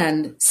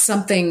then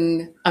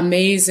something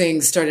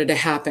amazing started to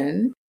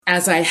happen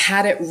as I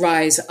had it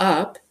rise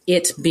up,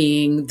 it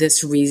being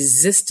this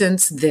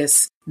resistance,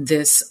 this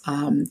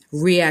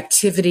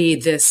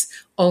reactivity, this,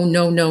 oh,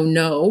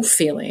 no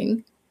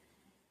feeling.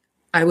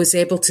 I was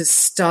able to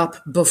stop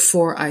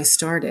before I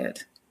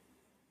started.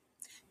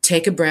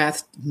 Take a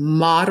breath,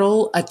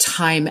 model a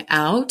time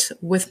out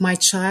with my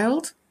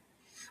child.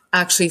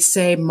 Actually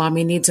say,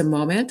 Mommy needs a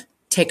moment.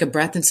 Take a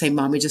breath and say,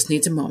 Mommy just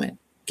needs a moment.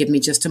 Give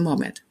me just a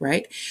moment,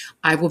 right?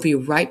 I will be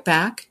right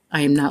back.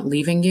 I am not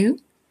leaving you.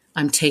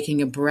 I'm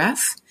taking a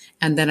breath,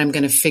 and then I'm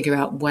going to figure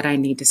out what I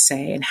need to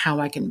say and how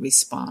I can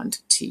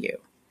respond to you.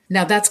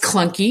 Now that's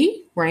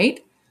clunky,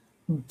 right?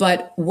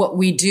 But what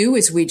we do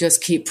is we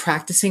just keep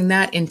practicing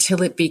that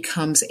until it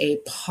becomes a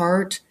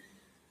part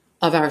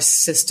of our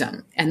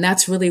system. And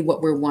that's really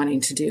what we're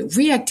wanting to do.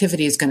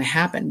 Reactivity is going to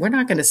happen. We're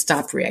not going to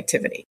stop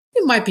reactivity.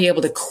 you might be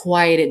able to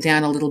quiet it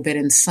down a little bit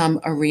in some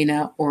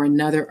arena or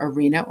another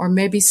arena, or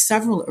maybe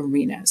several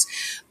arenas.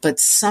 But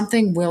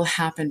something will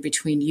happen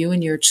between you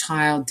and your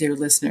child, dear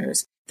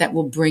listeners, that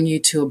will bring you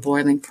to a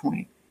boiling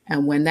point.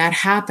 And when that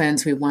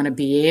happens, we want to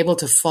be able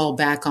to fall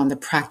back on the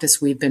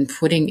practice we've been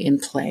putting in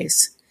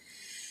place.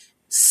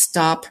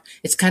 Stop.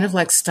 It's kind of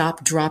like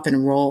stop, drop,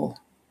 and roll,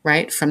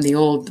 right? From the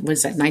old, what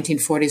is that,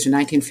 1940s or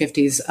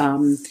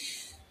 1950s?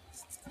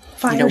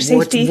 Fire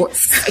safety.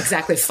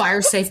 Exactly.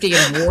 Fire safety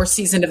and war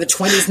season of the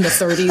 20s and the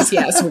 30s.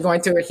 Yes, we're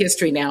going through a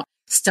history now.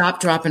 Stop,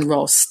 drop, and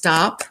roll.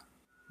 Stop,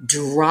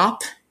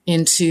 drop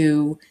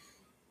into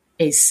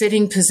a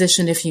sitting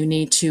position if you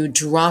need to,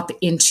 drop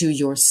into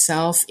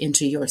yourself,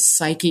 into your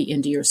psyche,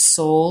 into your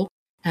soul,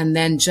 and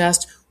then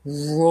just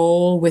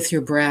roll with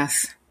your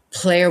breath.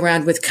 Play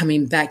around with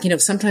coming back.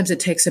 Sometimes it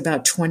takes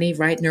about 20,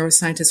 right?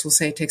 Neuroscientists will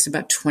say it takes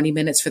about 20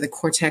 minutes for the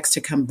cortex to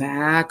come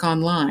back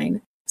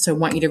online. So I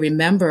want you to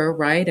remember,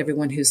 right,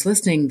 everyone who's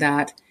listening,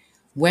 that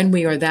when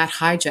we are that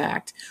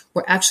hijacked,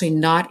 we're actually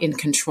not in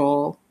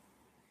control.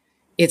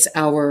 It's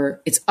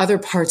other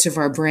parts of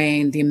our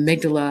brain, the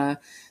amygdala,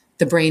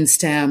 the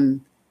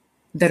brainstem,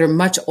 that are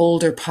much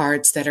older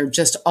parts that are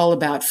just all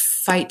about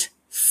fight,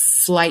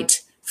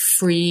 flight,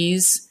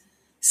 freeze,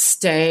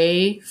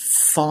 stay,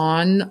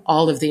 fawn,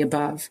 all of the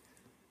above.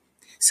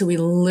 So we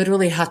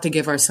literally have to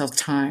give ourselves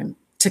time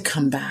to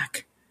come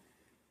back.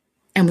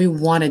 And we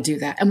want to do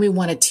that. And we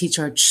want to teach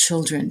our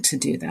children to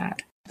do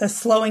that. The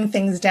slowing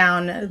things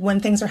down when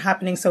things are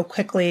happening so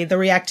quickly, the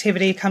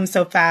reactivity comes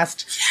so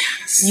fast.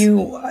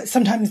 Yes.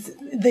 Sometimes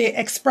the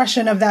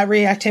expression of that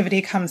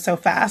reactivity comes so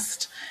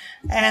fast.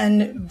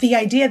 And the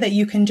idea that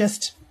you can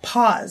just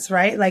pause,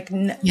 right? Like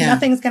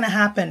nothing's going to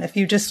happen if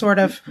you just sort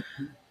of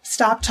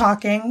stop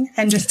talking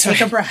and just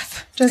take a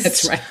breath.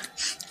 That's right.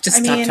 Just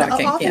stop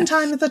talking.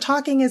 Oftentimes the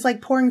talking is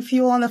like pouring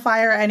fuel on the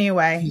fire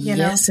anyway, you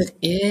know? Yes, it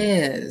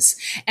is.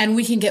 And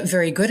we can get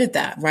very good at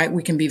that, right?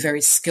 We can be very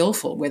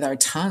skillful with our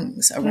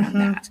tongues around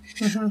that.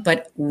 Mm-hmm.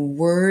 But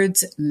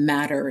words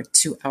matter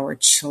to our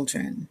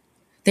children.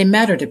 They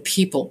matter to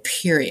people,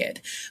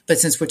 period. But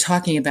since we're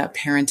talking about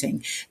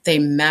parenting, they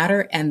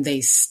matter and they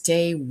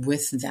stay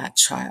with that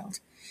child.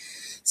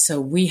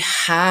 So we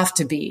have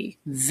to be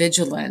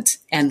vigilant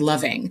and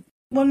loving.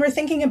 When we're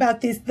thinking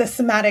about the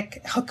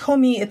somatic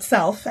Hakomi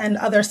itself and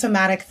other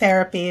somatic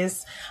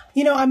therapies,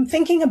 I'm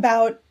thinking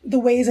about the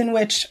ways in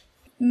which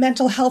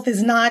mental health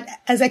is not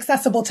as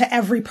accessible to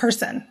every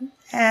person.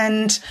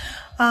 And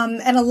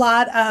a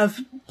lot of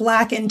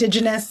Black,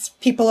 Indigenous,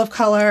 people of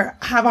color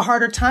have a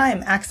harder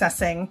time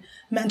accessing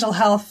mental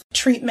health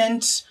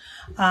treatment,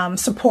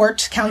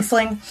 support,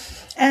 counseling.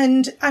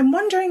 And I'm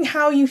wondering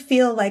how you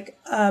feel like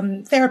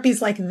therapies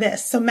like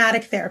this,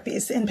 somatic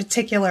therapies in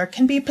particular,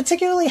 can be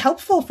particularly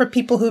helpful for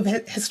people who've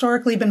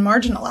historically been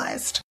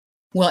marginalized.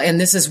 Well,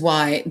 and this is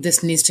why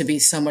this needs to be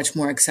so much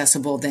more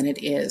accessible than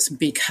it is,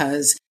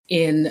 because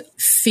in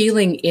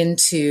feeling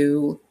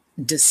into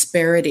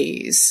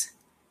disparities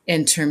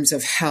in terms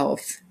of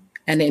health,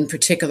 and in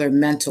particular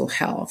mental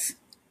health,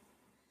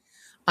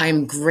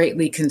 I'm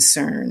greatly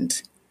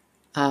concerned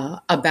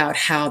about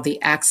how the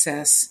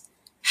access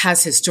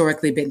has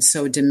historically been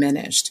so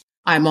diminished.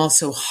 I'm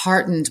also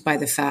heartened by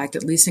the fact,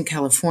 at least in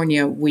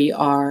California, we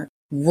are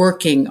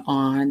working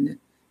on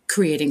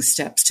creating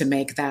steps to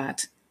make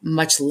that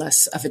much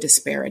less of a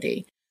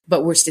disparity,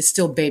 but it's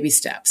still baby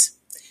steps.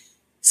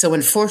 So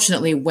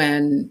unfortunately,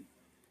 when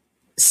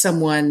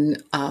someone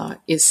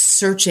is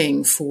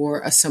searching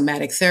for a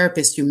somatic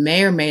therapist, you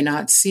may or may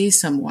not see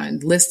someone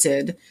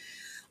listed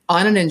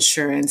on an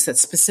insurance that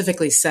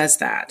specifically says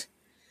that.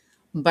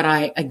 But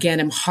I, again,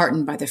 am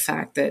heartened by the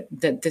fact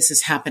that this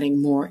is happening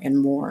more and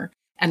more.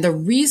 And the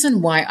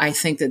reason why I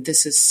think that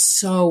this is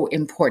so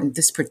important,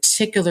 this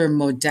particular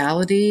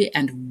modality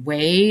and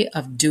way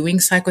of doing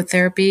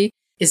psychotherapy,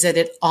 is that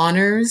it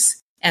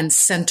honors and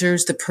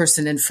centers the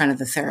person in front of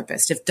the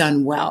therapist, if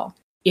done well.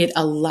 It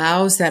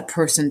allows that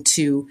person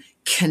to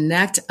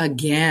connect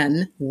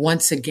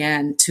once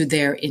again, to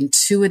their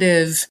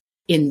intuitive,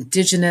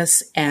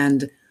 indigenous,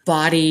 and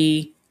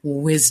body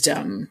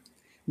wisdom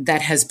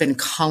that has been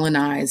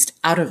colonized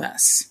out of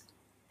us.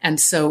 And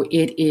so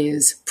it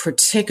is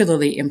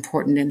particularly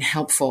important and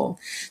helpful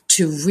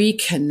to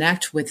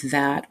reconnect with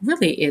that.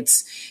 Really,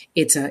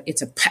 it's a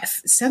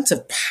sense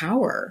of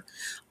power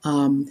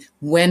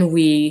when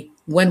we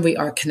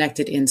are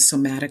connected in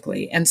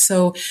somatically. And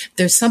so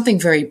there's something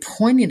very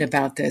poignant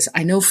about this.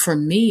 I know for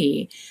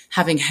me,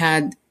 having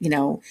had,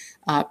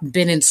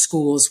 been in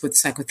schools with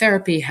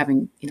psychotherapy,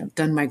 having,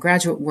 done my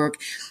graduate work,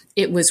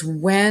 it was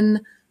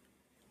when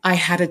I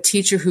had a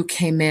teacher who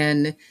came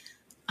in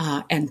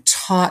and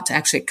taught,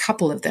 actually a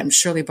couple of them,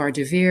 Shirley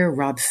Bar-Devere,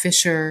 Rob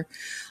Fisher,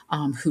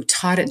 who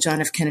taught at John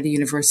F. Kennedy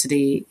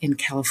University in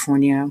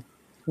California.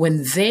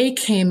 When they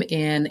came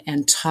in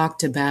and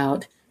talked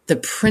about the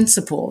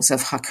principles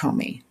of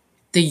Hakomi,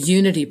 the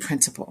unity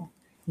principle,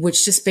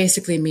 which just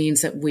basically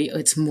means that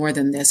it's more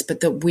than this,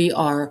 but that we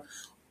are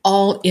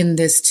all in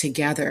this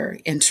together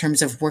in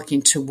terms of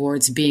working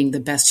towards being the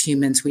best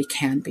humans we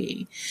can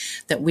be,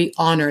 that we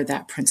honor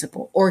that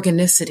principle,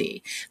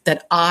 organicity,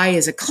 that I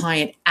as a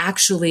client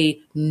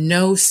actually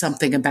know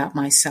something about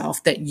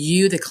myself that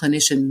you, the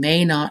clinician,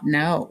 may not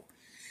know,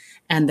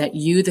 and that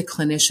you, the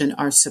clinician,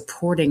 are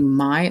supporting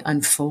my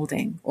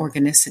unfolding,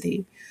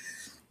 organicity.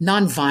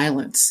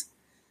 Nonviolence,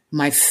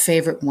 my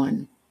favorite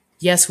one.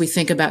 Yes, we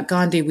think about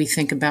Gandhi, we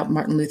think about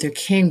Martin Luther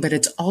King, but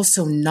it's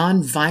also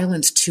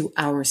nonviolence to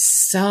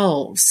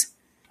ourselves.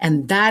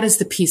 And that is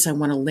the piece I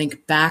want to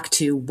link back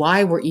to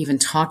why we're even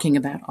talking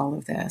about all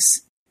of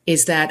this,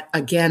 is that,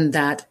 again,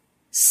 that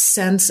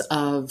sense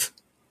of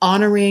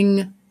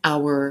honoring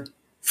our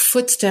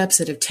footsteps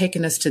that have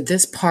taken us to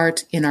this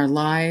part in our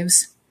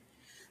lives,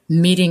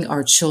 meeting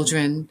our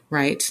children,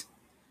 right?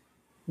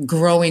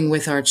 Growing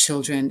with our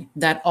children.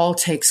 That all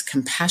takes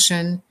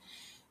compassion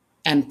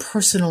and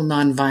personal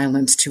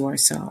nonviolence to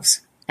ourselves.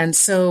 And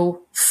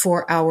so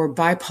for our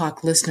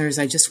BIPOC listeners,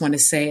 I just want to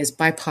say, as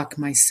BIPOC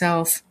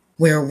myself,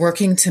 we're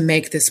working to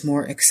make this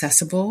more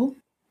accessible.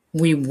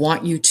 We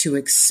want you to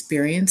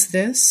experience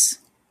this,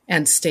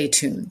 and stay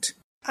tuned.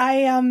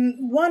 I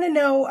want to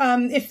know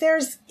if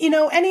there's,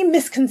 any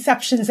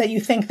misconceptions that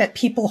you think that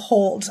people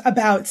hold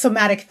about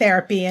somatic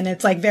therapy, and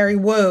it's like very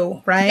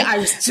woo, right? I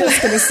was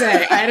just going to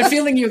say, I had a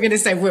feeling you were going to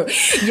say woo.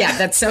 Yeah,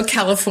 that's so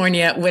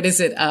California. What is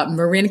it?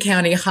 Marin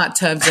County hot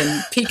tubs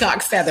and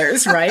peacock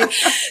feathers, right?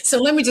 So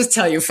let me just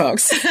tell you,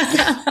 folks, this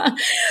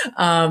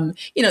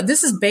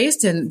is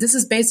based in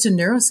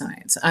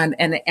neuroscience,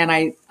 and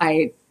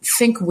I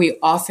think we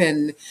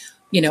often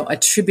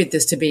attribute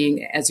this to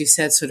being, as you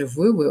said, sort of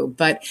woo-woo.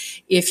 But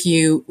if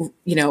you,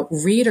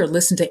 read or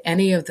listen to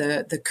any of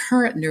the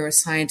current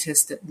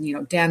neuroscientists,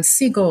 that, Dan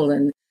Siegel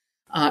and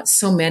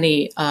so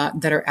many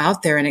that are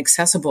out there and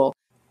accessible,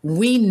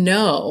 we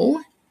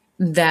know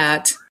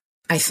that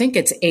I think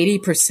it's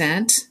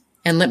 80%.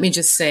 And let me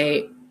just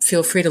say,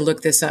 feel free to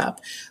look this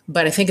up,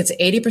 but I think it's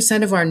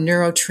 80% of our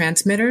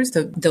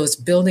neurotransmitters, those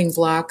building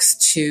blocks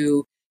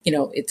to,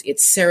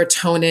 it's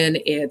serotonin,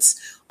 it's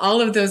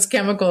all of those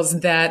chemicals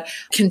that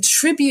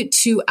contribute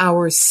to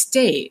our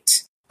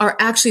state are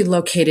actually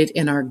located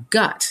in our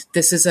gut.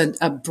 This is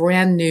a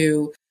brand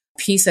new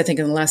piece, I think,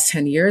 in the last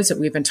 10 years that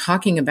we've been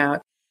talking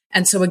about.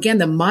 And so again,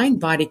 the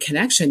mind-body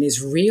connection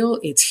is real.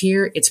 It's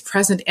here. It's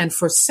present. And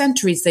for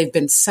centuries, they've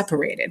been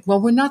separated. Well,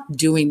 we're not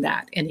doing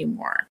that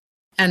anymore.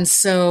 And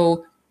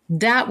so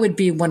that would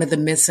be one of the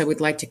myths I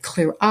would like to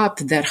clear up,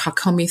 that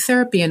Hakomi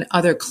therapy and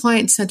other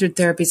client-centered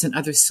therapies and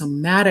other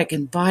somatic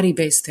and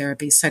body-based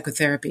therapies,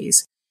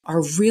 psychotherapies,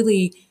 are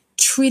really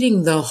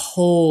treating the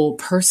whole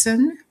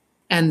person,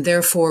 and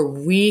therefore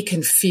we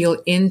can feel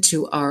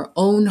into our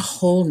own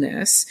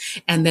wholeness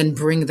and then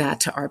bring that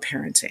to our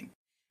parenting.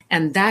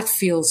 And that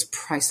feels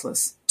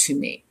priceless to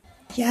me.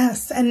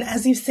 Yes. And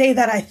as you say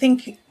that,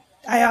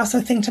 I also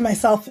think to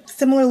myself,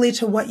 similarly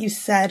to what you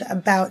said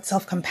about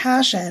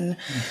self-compassion,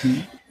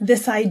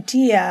 this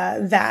idea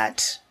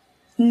that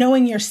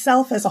knowing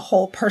yourself as a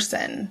whole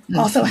person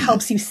also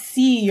helps you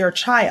see your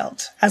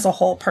child as a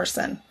whole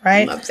person,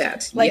 right? Love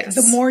that. Like yes.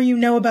 The more you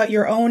know about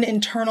your own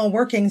internal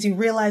workings, you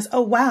realize,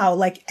 oh, wow,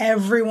 like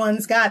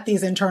everyone's got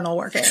these internal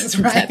workings,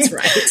 right? That's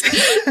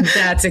right.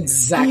 That's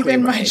exactly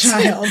even right. My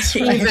child.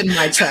 Right? Even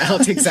my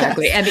child,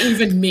 exactly. Yes. And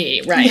even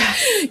me, right?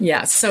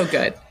 Yeah, so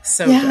good.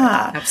 So good.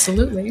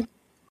 Absolutely.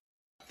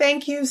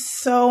 Thank you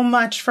so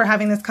much for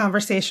having this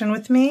conversation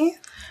with me.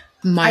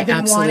 I've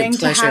been wanting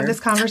pleasure. to have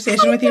this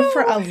conversation with you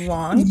for a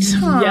long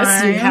time.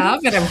 Yes, you have,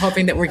 and I'm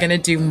hoping that we're going to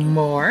do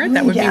more.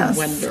 That would be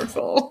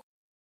wonderful.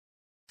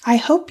 I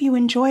hope you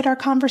enjoyed our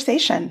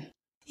conversation.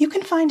 You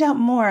can find out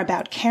more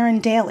about Karen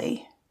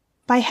Daly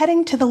by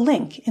heading to the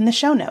link in the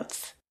show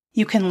notes.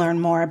 You can learn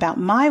more about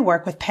my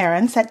work with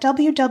parents at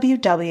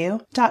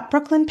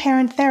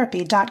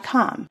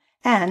www.brooklynparenttherapy.com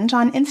and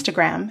on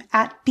Instagram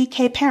at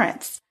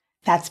BKParents.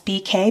 That's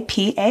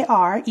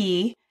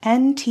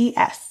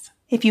BKPARENTS.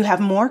 If you have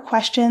more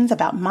questions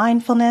about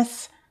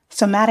mindfulness,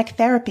 somatic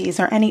therapies,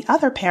 or any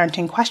other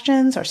parenting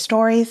questions or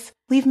stories,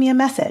 leave me a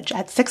message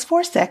at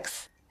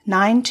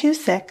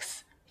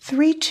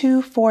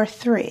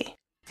 646-926-3243.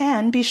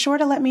 And be sure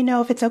to let me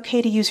know if it's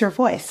okay to use your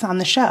voice on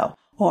the show,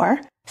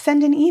 or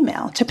send an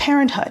email to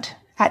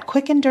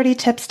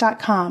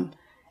parenthood@quickanddirtytips.com.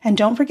 And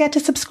don't forget to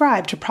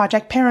subscribe to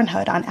Project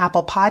Parenthood on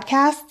Apple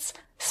Podcasts,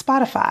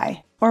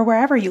 Spotify, or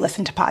wherever you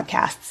listen to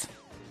podcasts.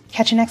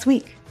 Catch you next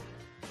week.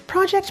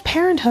 Project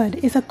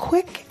Parenthood is a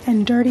quick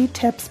and dirty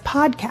tips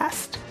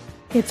podcast.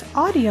 It's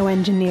audio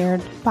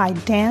engineered by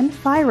Dan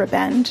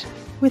Feierabend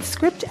with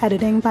script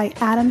editing by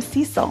Adam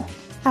Cecil.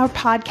 Our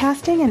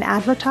podcasting and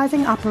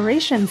advertising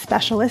operations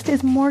specialist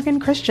is Morgan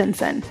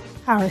Christensen.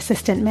 Our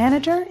assistant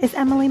manager is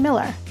Emily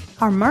Miller.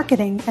 Our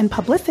marketing and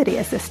publicity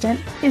assistant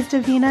is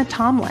Davina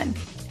Tomlin.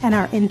 And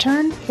our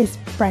intern is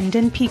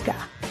Brendan Pica.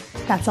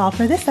 That's all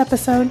for this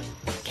episode.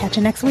 Catch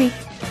you next week.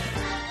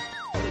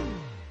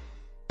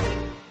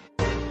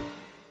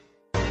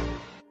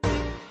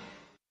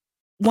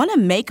 Want to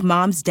make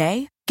Mom's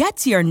day? Get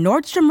to your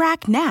Nordstrom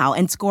Rack now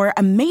and score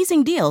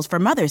amazing deals for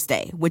Mother's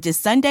Day, which is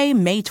Sunday,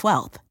 May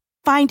 12th.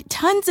 Find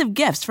tons of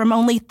gifts from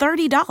only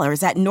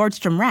 $30 at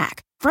Nordstrom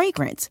Rack.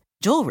 Fragrance,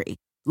 jewelry,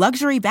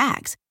 luxury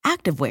bags,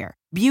 activewear,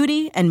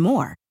 beauty, and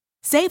more.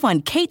 Save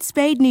on Kate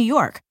Spade New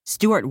York,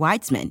 Stuart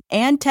Weitzman,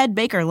 and Ted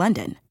Baker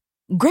London.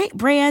 Great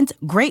brands,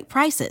 great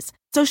prices.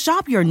 So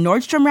shop your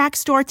Nordstrom Rack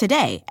store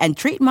today and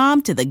treat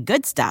mom to the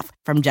good stuff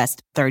from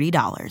just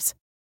 $30.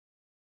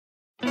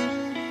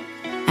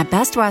 At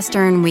Best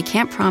Western, we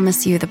can't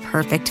promise you the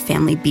perfect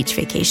family beach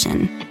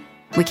vacation.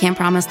 We can't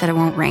promise that it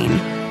won't rain,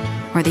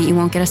 or that you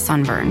won't get a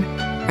sunburn,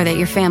 or that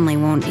your family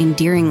won't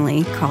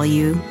endearingly call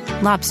you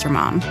Lobster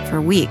Mom for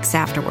weeks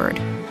afterward.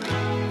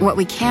 What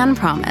we can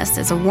promise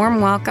is a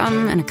warm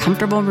welcome and a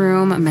comfortable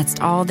room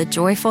amidst all the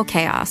joyful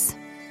chaos.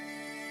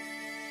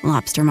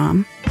 Lobster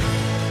Mom.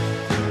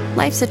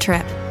 Life's a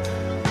trip.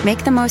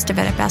 Make the most of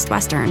it at Best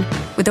Western,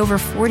 with over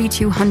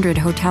 4,200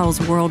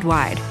 hotels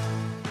worldwide.